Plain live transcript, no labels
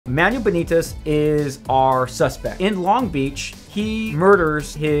Manuel Benitez is our suspect. In Long Beach, he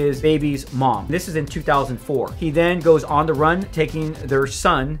murders his baby's mom. This is in 2004. He then goes on the run, taking their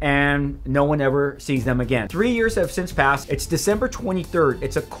son, and no one ever sees them again. 3 years have since passed. It's December 23rd.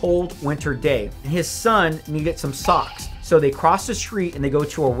 It's a cold winter day. His son needed some socks. So they cross the street and they go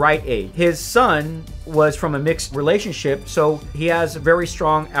to a Rite Aid. His son was from a mixed relationship, so he has very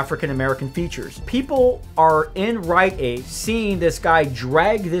strong African-American features. People are in Rite Aid seeing this guy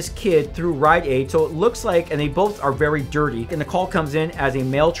drag this kid through Rite Aid, so it looks like, and they both are very dirty, and the call comes in as a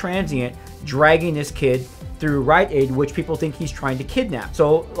male transient dragging this kid through Rite Aid, which people think he's trying to kidnap.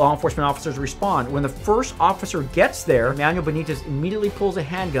 So law enforcement officers respond. When the first officer gets there, Manuel Benitez immediately pulls a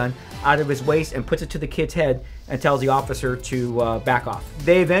handgun out of his waist and puts it to the kid's head and tells the officer to back off.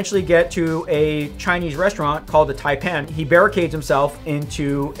 They eventually get to a Chinese restaurant called the Taipan. He barricades himself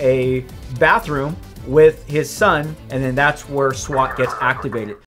into a bathroom with his son, and then that's where SWAT gets activated.